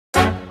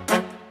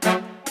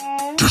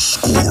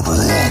Discord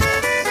Rob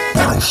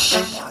Mouse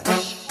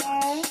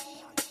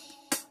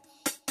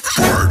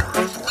Fred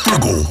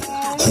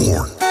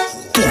Figglehorn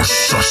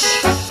versus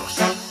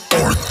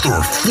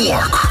Arthur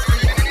Fleck.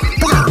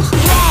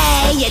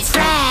 Hey, it's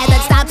Fred,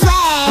 let's not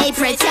play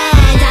pretend.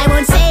 I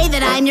won't say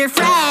that I'm your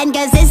friend,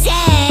 cause this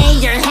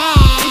ain't your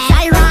head.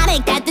 It's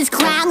ironic that this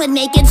clown would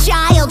make a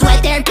child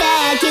wet their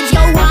bed. Kids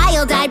go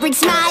wild, I bring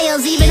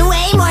smiles, even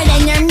way more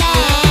than your man.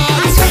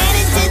 I ran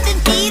into the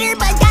theater,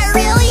 but got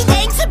really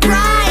dang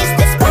surprised.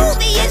 This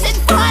movie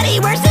isn't funny,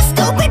 where's the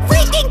stupid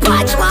freaking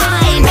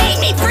punchline? Made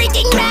me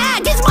freaking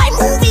mad, cause my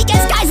movie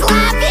gets guys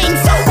laughing.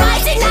 So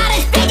why is it not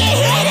as big a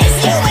hit as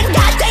you and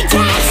Goddamn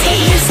Taxi?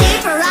 You're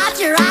super off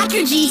your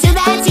ocragy, so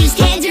that's your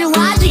standard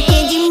logic.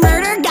 And you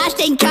murder gosh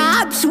dang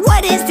cops,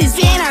 what is this,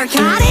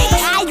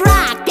 narcotics? I'd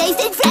rock, they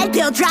said Fred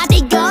pill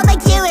dropping gold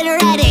like you in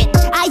Reddit.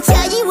 I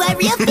tell you what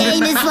real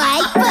fame is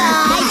like,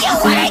 but you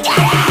wouldn't get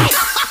it!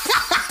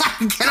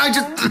 Can I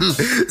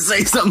just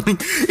say something?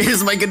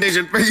 Here's my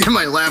condition. Forgive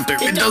my laughter.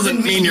 It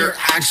doesn't mean you're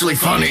actually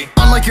funny.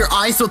 Unlike your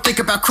eyes, so think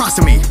about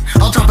crossing me.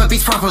 I'll drop a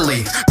beat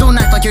properly. Don't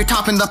act like you're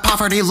topping the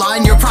poverty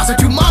line. Your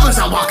prostitute mama's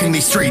out walking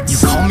these streets. You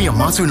call me a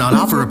monster, not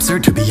offer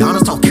absurd. To be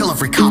honest, I'll kill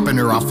every cop in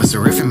her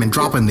officer. If him and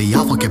dropping the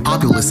alpha get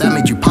populous, that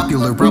made you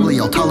popular.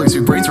 Probably all toddlers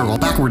whose brains are all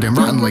backward and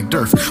rotten like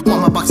dirt.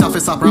 Want my box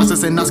office stop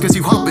processing us cause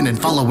you hopping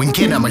and following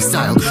kid at my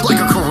style like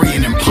a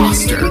Korean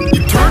imposter.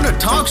 You turn a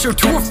talk show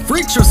to a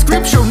freak show,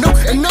 script show. No,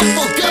 enough,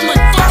 I'll get my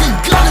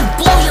fucking gun and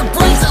blow your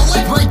brains out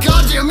like my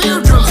goddamn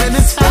eardrums. And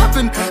it's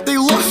happened, they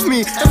love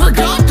me. I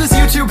forgot this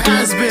YouTube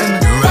has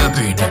been. You're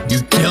rapping,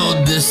 you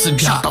killed this cigar.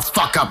 Shut the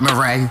fuck up,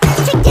 Murray.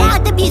 Check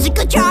out the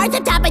musical charts,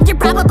 the top, and you're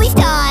probably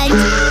stunned.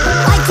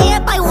 Why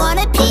can't I want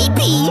a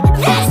pee-pee?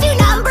 That's new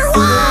number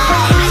one.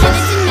 I know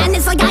this is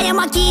madness like I am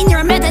Joaquin. You're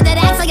a method that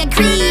acts like a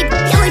creep.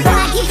 The only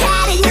black you've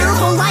had in your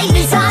whole life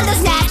is on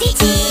those nasty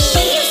teeth.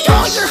 You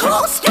stole your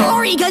whole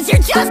story cause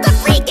you're just a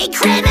freaking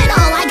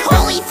criminal. Like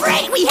holy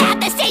frick, we have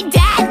the same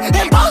dad.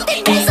 They're both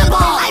invisible.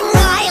 I'm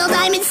wild,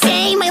 I'm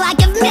insane. My lack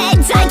of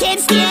meds, I can't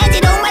stand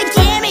it. Oh my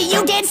damn it,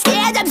 you can't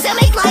stand up. So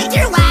make like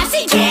your last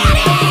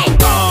cannon.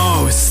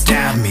 Oh,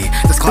 stab me.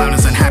 This clown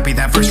is unhappy.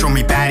 That verse drove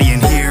me batty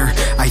in here.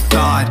 I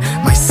thought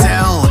my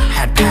cell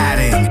had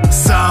padding.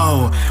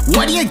 So,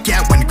 what do you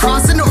get when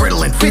crossing a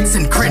riddle and fits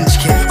and cringe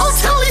kid? I'll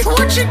tell you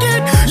what you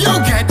get.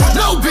 You'll get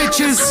no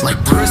bitches.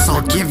 Like Bruce,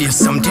 I'll give you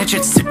some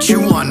digits to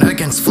chew on.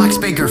 Against Fleck's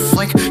bigger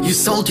flick, you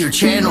sold your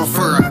channel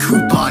for a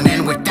coupon.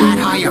 And with that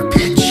higher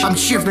pitch, I'm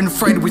shivering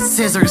Fred with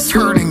scissors,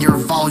 turning your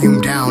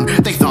volume down.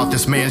 They thought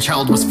this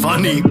man-child was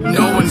funny.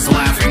 No one's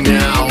laughing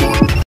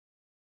now.